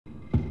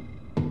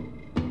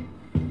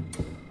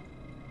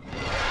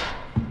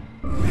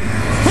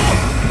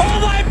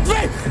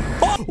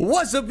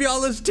What's up,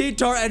 y'all? It's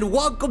T-Tar and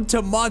welcome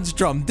to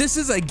Monstrum. This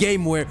is a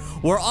game where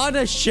we're on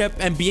a ship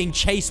and being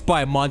chased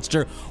by a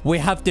monster. We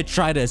have to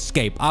try to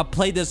escape. I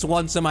played this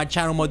once on my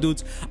channel, my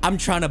dudes. I'm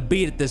trying to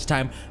beat it this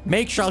time.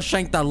 Make sure I'll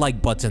shank that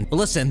like button. But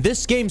listen,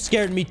 this game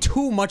scared me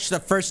too much the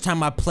first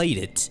time I played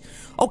it.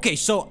 Okay,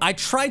 so I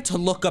tried to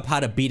look up how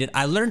to beat it.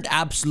 I learned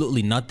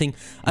absolutely nothing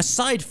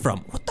aside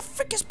from... What the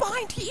frick is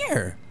behind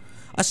here?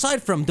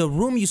 Aside from the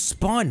room you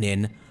spawn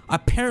in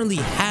apparently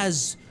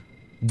has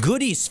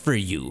goodies for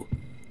you.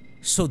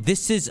 So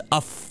this is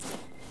a...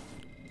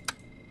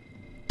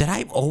 Did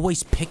I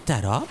always pick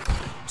that up?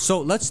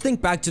 So let's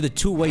think back to the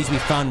two ways we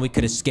found we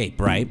could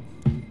escape, right?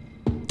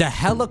 The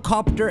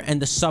helicopter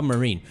and the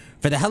submarine.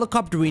 For the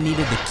helicopter, we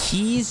needed the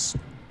keys.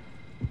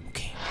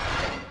 Okay.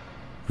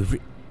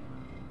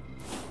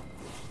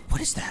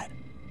 What is that?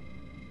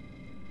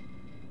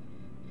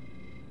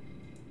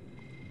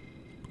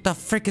 What the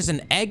frick is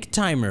an egg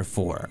timer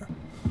for?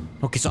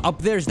 Okay, so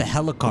up there's the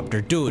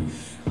helicopter. Dude,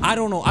 I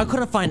don't know. I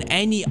couldn't find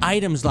any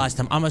items last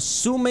time. I'm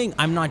assuming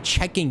I'm not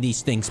checking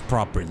these things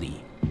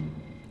properly.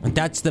 And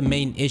that's the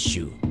main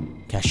issue.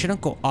 Okay, I shouldn't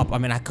go up. I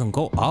mean, I can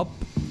go up.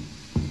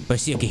 But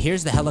see, okay,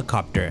 here's the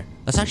helicopter.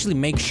 Let's actually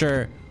make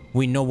sure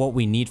we know what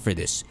we need for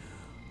this.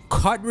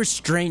 Cut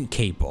restraint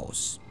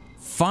cables.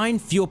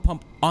 Find fuel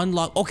pump.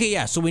 Unlock. Okay,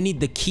 yeah, so we need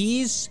the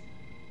keys.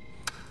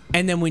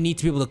 And then we need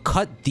to be able to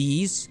cut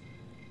these.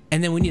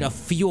 And then we need a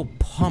fuel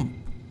pump.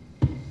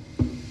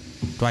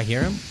 Do I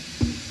hear him?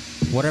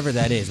 Whatever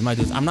that is, my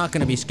dudes. I'm not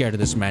gonna be scared of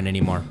this man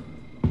anymore.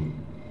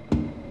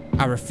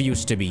 I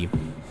refuse to be.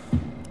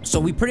 So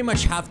we pretty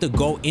much have to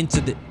go into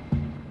the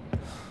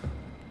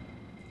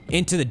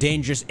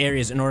dangerous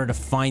areas in order to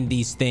find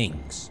these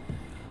things.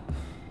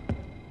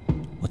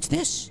 What's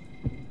this?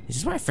 Is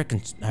this where I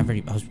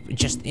was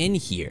just in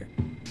here?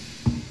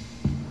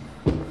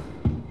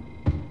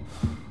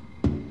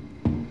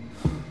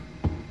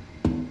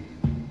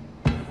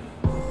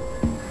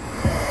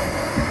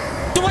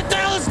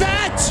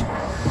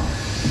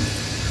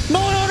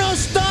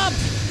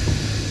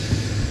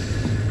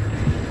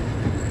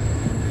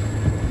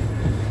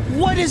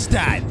 What is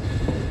that?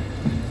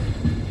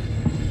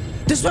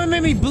 This one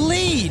made me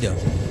bleed.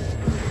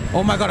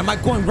 Oh my god, am I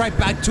going right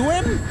back to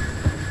him?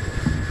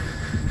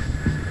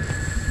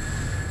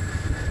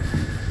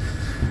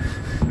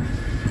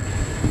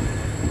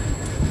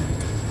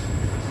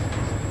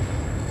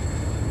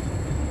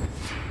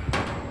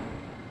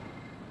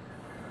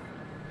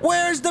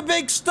 Where's the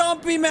big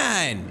stumpy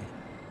man?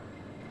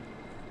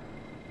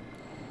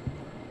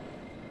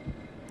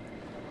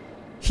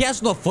 He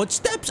has no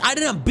footsteps? I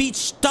didn't beat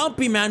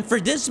Stumpy Man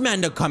for this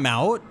man to come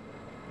out.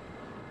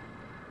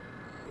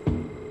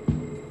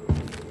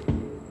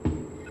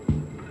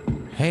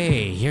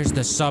 Hey, here's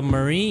the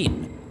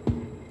submarine.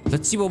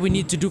 Let's see what we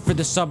need to do for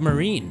the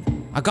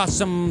submarine. I got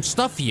some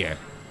stuff here.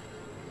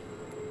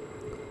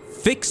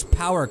 Fix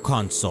power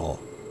console.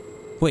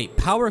 Wait,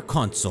 power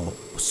console.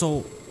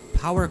 So,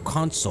 power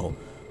console.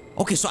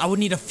 Okay, so I would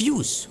need a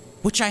fuse,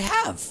 which I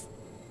have.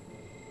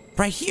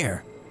 Right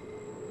here.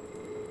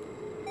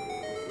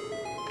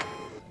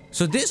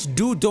 So this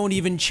dude don't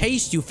even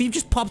chase you. If he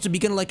just pops up, he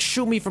can like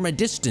shoot me from a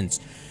distance.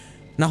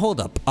 Now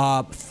hold up.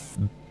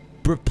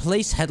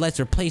 Replace headlights,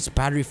 replace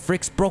battery,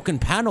 fix broken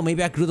panel.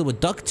 Maybe I could do that with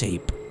duct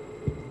tape.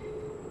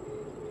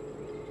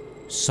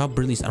 Sub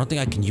release. I don't think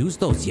I can use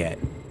those yet.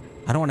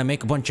 I don't want to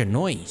make a bunch of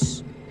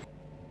noise.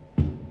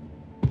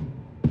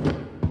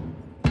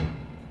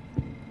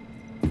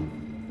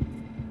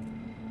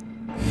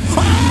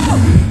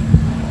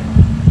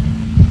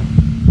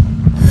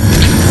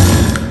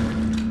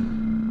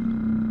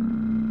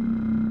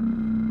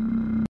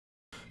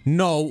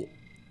 No,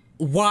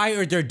 why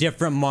are there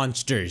different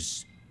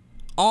monsters?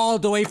 All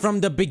the way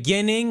from the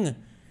beginning?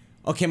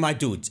 Okay, my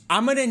dudes,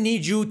 I'm gonna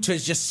need you to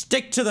just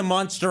stick to the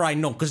monster I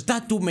know, because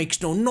that dude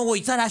makes no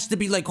noise. That has to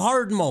be like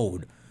hard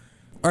mode.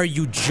 Are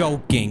you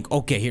joking?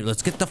 Okay, here,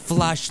 let's get the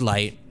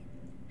flashlight.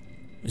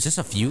 Is this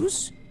a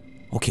fuse?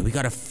 Okay, we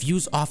got a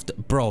fuse off the...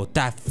 Bro,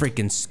 that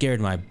freaking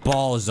scared my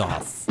balls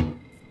off. I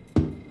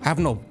have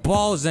no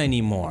balls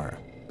anymore.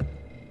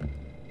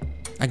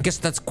 I guess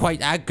that's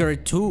quite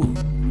accurate too.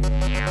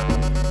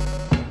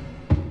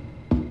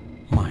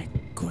 My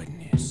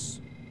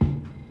goodness.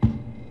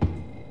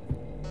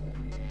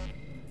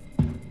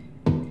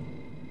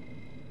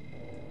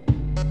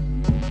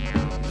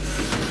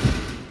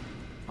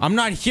 I'm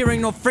not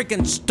hearing no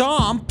freaking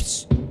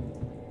stomps.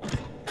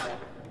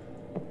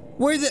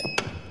 Where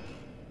the...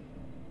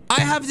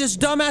 I have this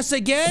dumbass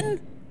again?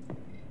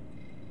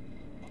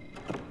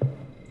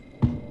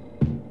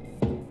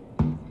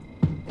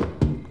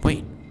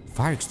 Wait.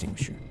 Fire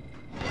extinguisher.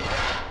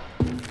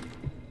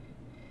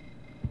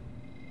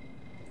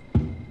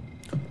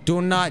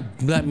 Do not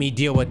let me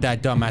deal with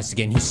that dumbass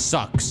again. He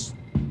sucks.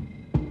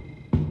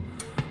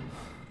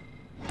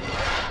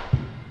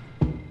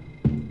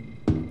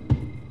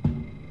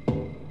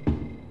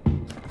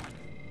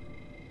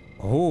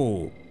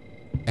 Oh,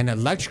 an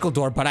electrical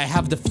door, but I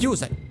have the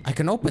fuse. I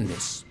can open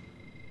this.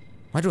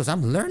 My dudes,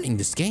 I'm learning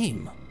this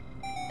game.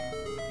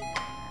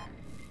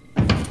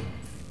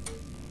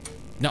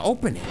 Now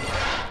open it.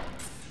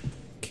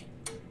 Okay.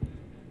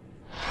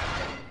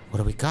 What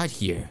do we got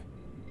here?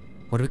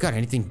 What do we got?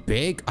 Anything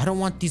big? I don't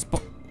want these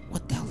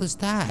what the hell is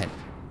that?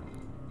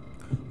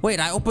 Wait,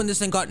 I opened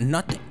this and got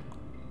nothing.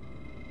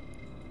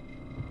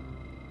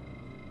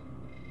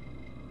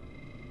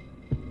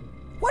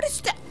 What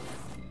is that?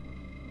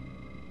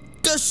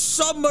 The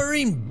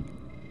submarine.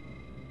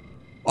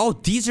 Oh,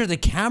 these are the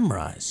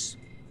cameras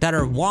that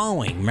are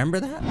wowing. Remember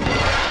that?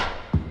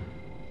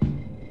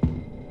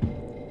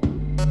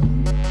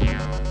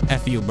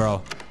 F you,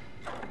 bro.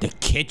 The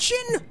kitchen?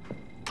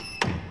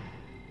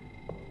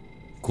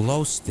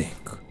 Glow stick.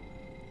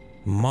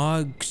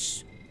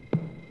 Mugs.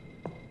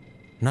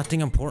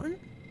 Nothing important?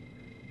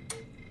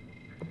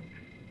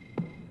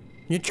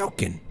 You're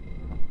joking.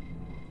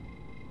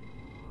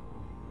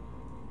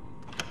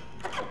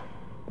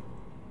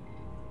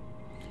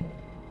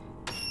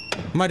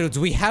 My dudes,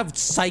 we have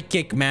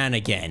Psychic Man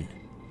again.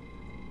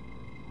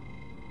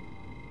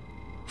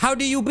 How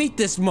do you beat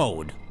this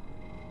mode?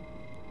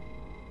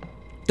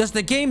 Does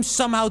the game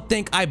somehow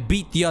think I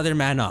beat the other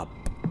man up?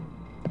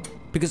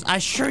 Because I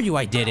assure you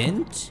I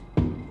didn't.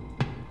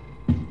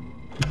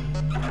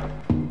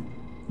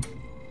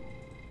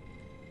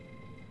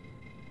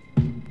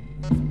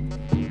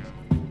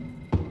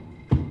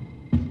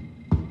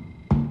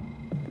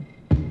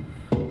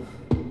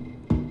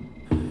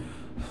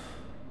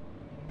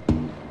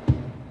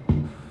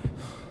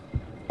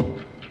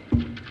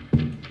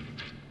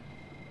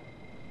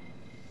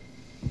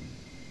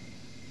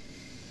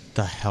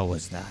 The hell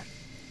was that?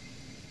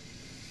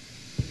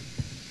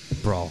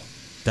 Bro,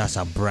 that's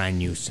a brand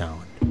new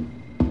sound.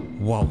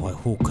 What,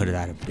 who could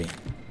that have been?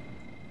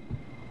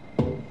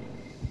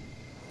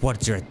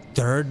 What's your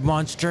third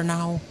monster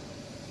now?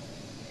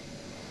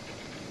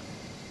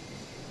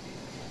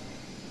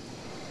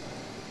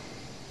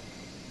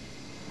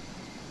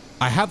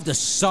 I have the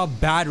sub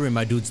battery,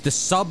 my dudes. The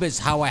sub is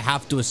how I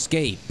have to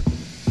escape.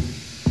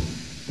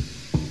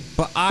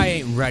 But I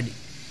ain't ready.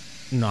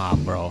 Nah,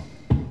 bro.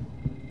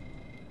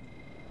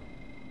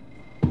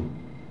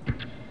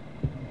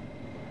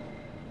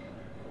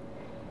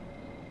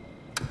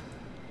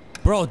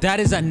 Bro, that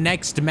is a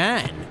next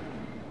man.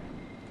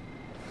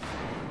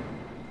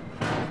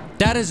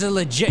 That is a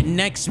legit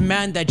next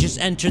man that just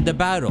entered the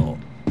battle.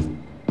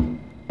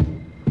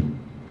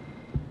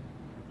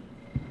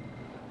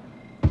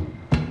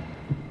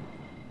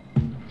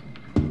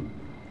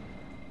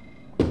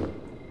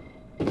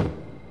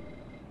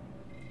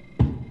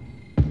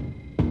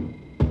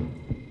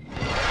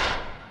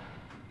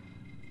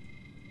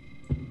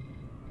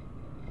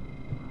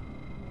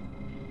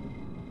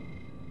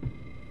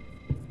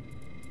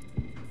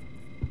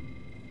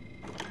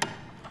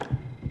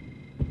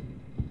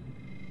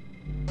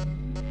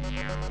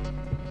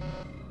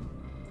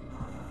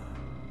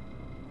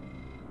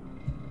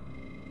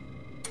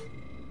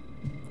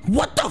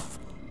 What the f-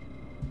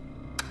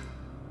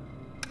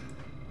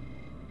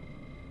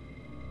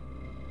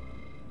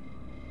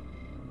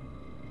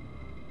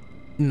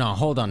 No,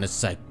 hold on a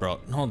sec, bro.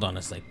 Hold on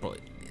a sec, bro.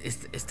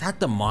 Is that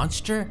the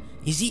monster?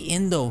 Is he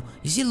in though?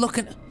 Is he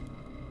looking?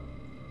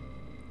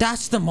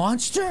 That's the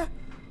monster?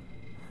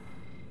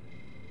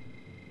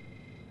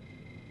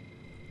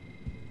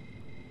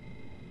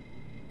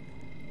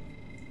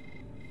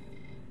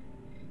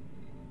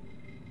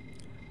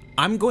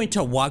 I'm going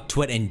to walk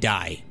to it and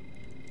die.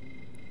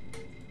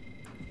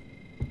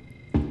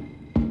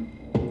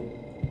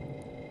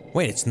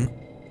 Wait,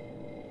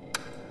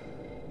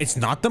 it's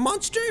not the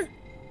monster?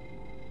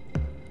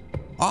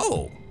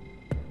 Oh.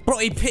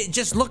 Bro,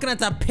 just looking at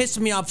that pissed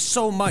me off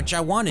so much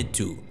I wanted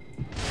to.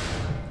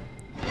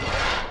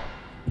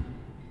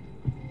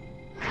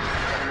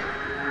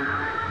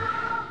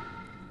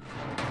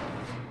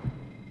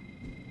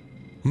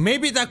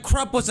 Maybe that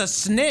crap was a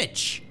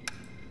snitch.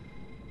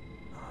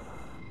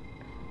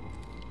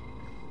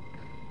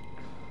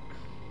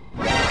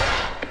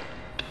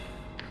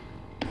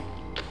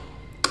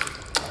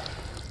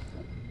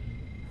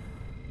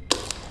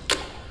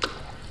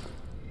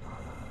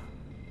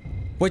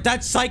 Wait,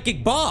 that's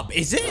Psychic Bob,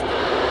 is it?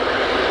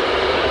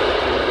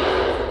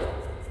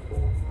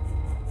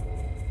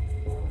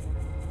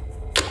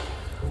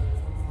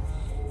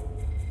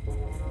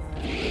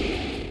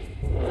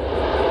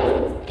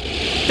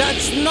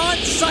 That's not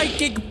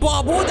Psychic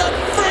Bob. Who the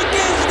frick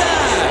is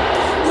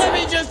that? Let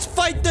me just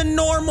fight the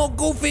normal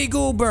Goofy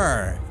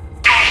Goober.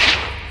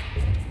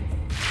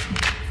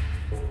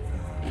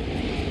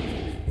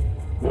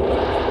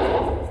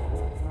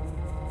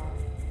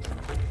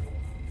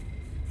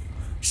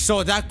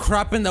 So that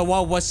crap in the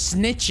wall was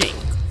snitching.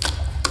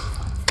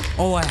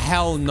 Oh,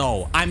 hell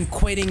no. I'm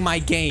quitting my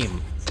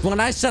game. When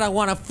I said I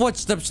want a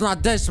footsteps,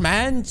 not this,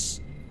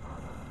 man's.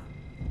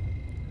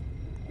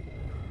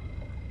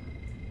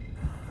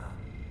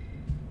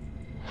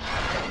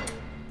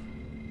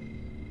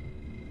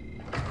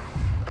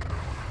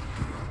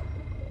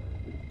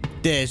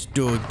 This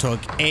dude took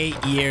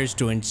 8 years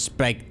to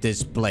inspect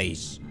this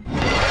place.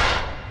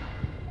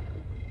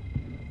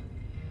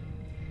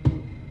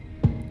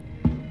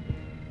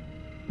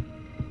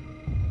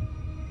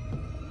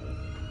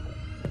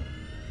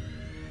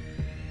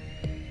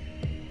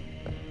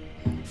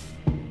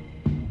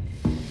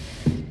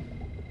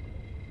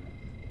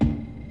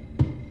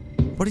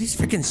 What are these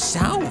freaking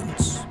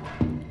sounds?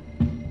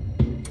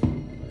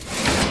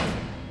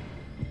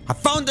 I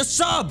found the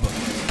sub!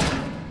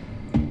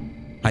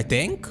 I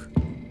think?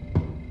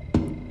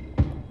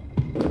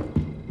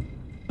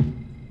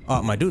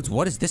 Oh, my dudes,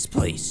 what is this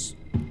place?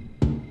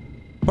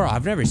 Bro,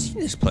 I've never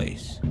seen this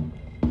place.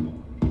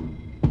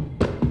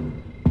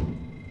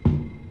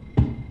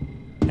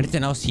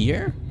 Anything else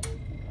here?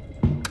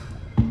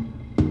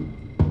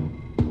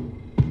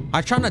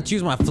 I try not to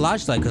use my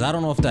flashlight because I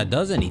don't know if that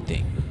does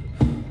anything.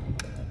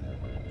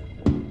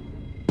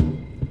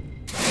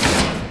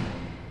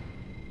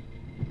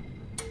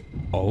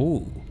 Oh.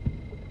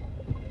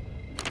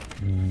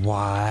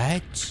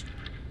 What?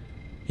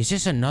 Is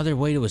this another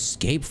way to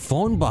escape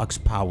phone box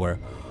power?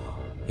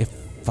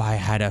 If I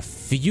had a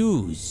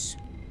fuse.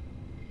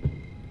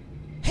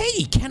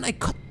 Hey, can I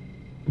cut?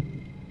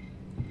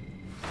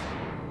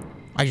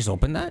 I just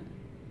opened that?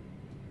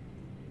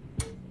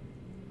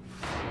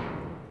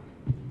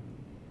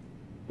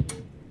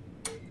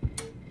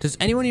 Does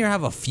anyone here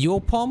have a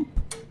fuel pump?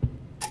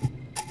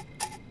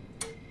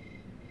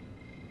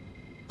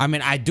 I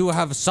mean, I do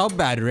have a sub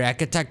battery. I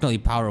could technically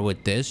power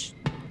with this.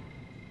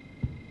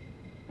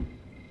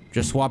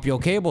 Just swap your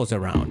cables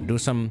around. Do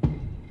some...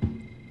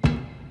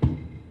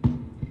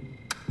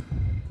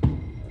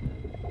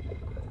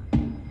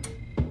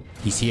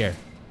 He's here.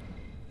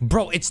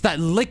 Bro, it's that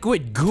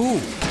liquid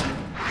goo.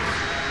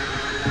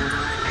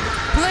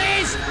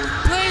 Please!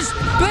 Please!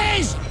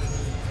 Please!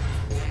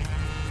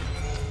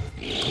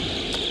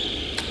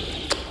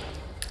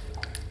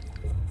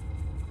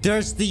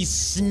 There's these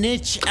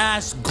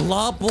snitch-ass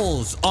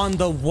globbles on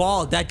the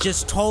wall that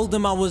just told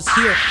him I was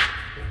here.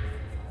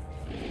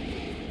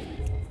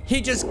 He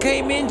just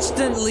came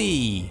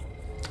instantly.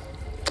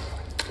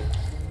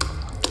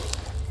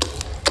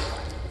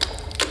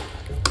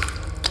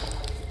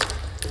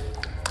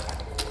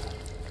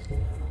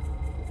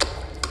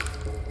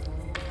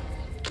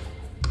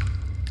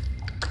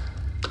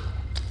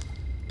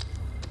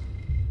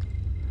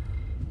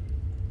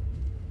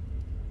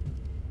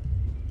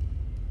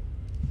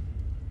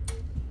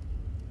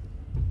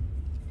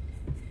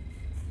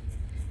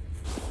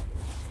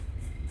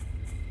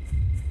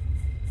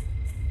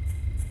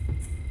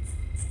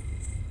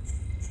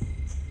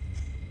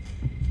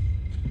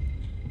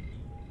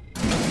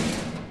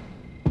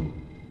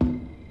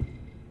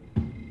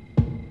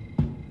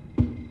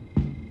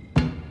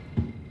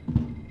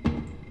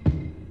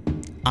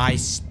 I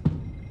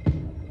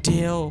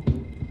still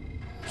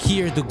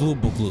hear the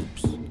glooble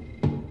gloops.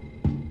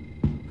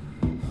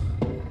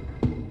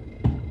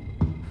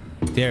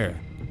 There.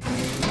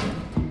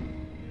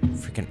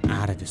 Freaking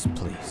out of this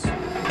place.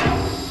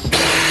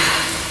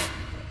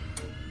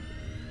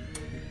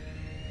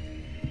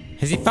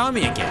 Has he found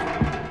me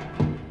again?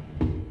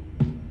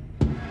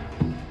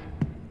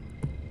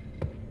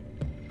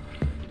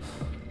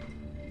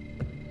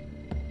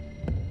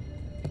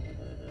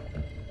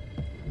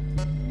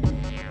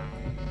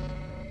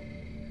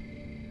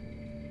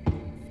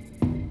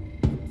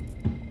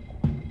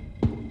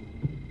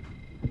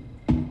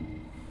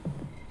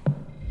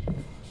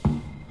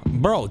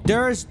 Bro,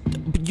 there's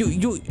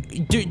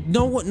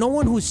no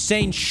one who's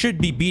sane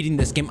should be beating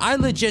this game. I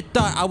legit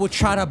thought I would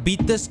try to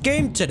beat this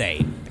game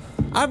today.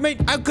 I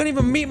couldn't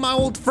even meet my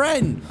old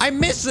friend. I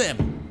miss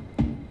him.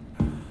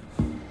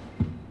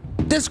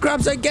 This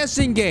crap's a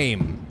guessing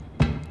game.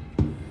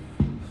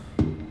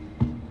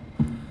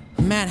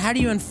 Man, how do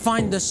you even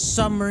find the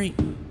summary?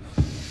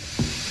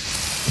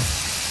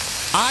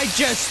 I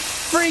just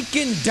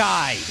freaking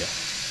died.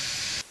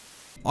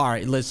 All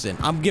right, listen,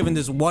 I'm giving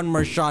this one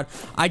more shot.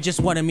 I just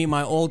want to meet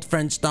my old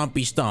friend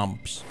Stompy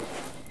Stomps.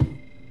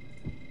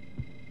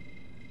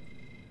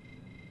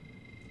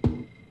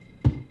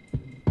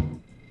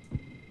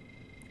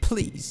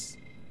 Please.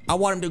 I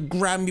want him to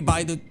grab me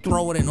by the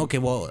throat and... Okay,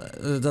 well,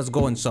 that's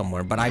going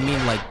somewhere. But I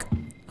mean, like,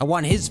 I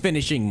want his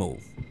finishing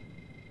move.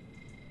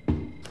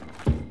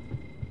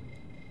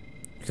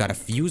 Got a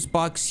fuse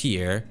box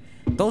here.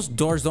 Those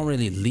doors don't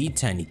really lead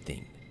to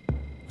anything.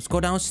 Let's go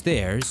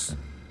downstairs.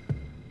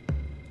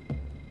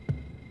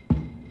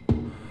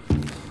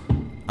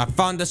 I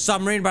found the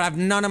submarine, but I have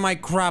none of my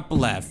crap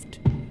left.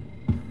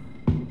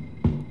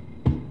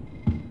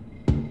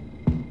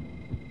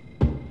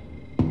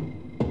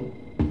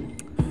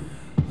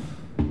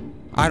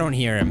 I don't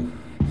hear him.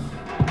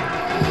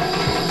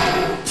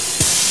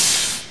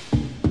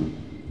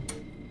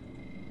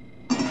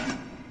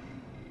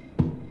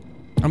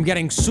 I'm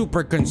getting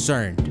super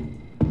concerned.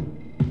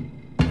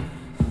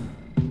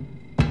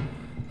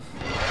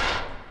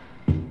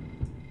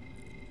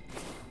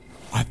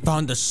 I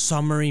found the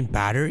submarine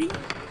battery?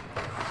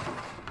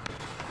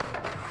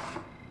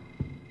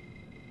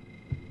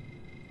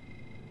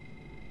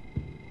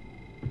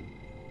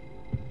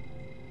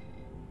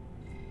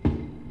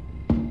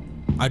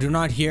 I do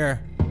not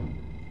hear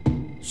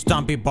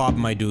Stompy Bob,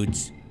 my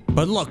dudes.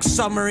 But look,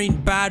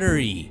 submarine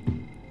battery.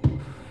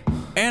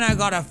 And I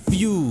got a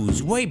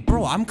fuse. Wait,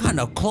 bro, I'm kind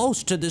of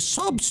close to the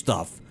sub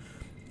stuff.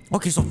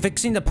 Okay, so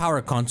fixing the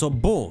power console,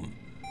 boom.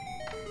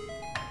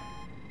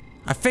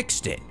 I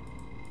fixed it.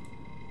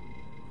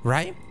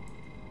 Right?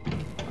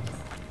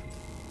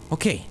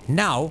 Okay,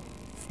 now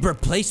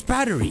replace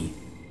battery.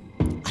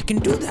 I can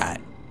do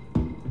that.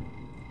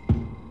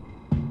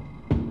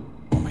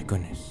 Oh my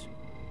goodness.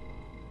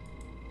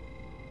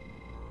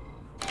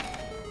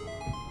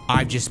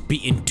 I've just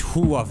beaten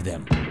 2 of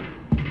them.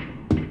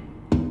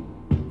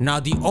 Now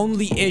the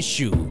only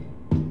issue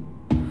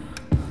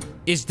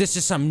is this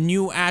is some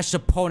new ass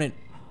opponent.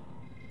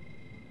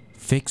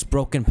 Fix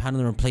broken panel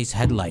and replace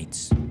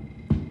headlights.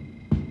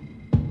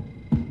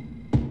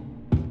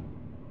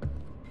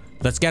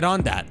 Let's get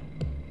on that.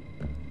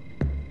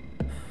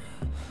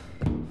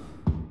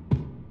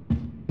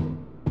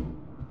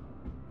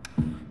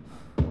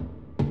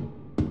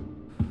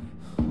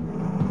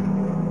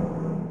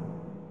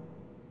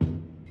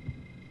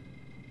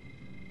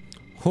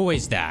 Who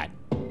is that?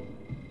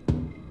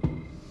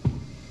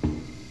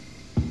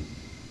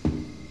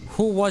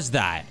 Who was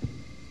that?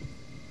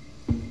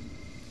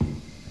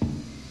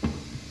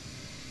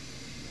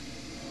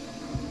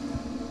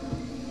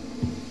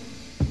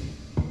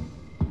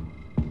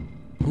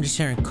 I'm just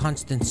hearing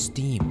constant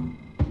steam.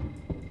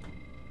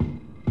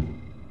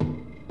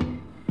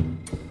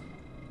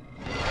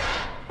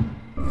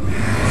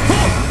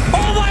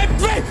 Oh my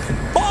brain!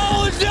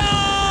 Oh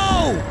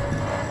no!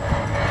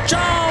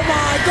 Oh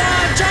my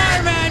god,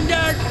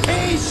 Charmander!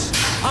 Peace!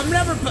 I'm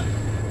never.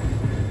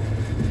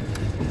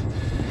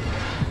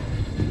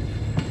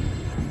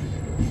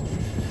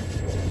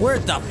 Where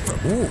the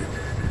ooh.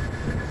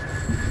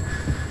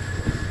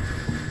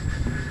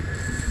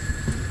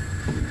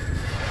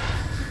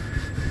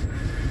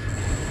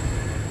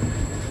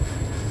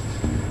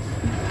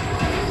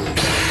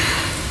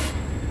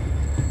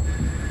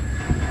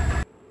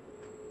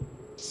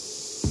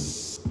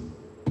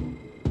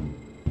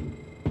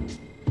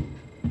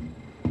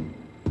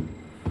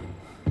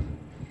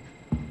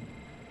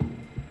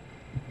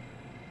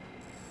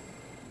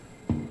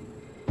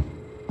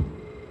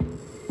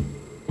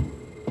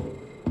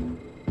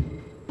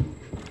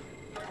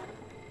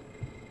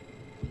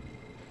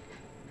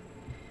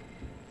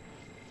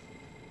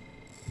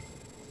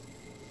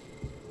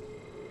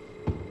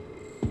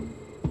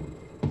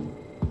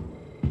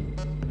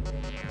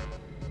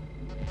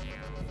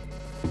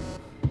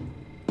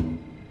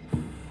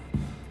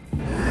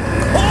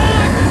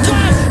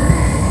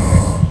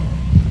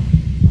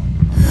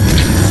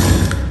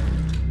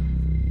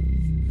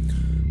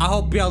 I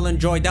hope y'all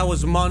enjoyed. That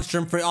was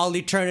Monstrum for all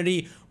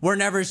eternity. We're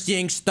never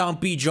seeing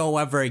Stumpy Joe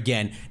ever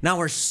again. Now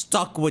we're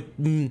stuck with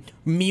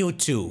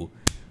Mewtwo.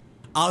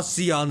 I'll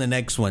see you on the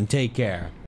next one. Take care.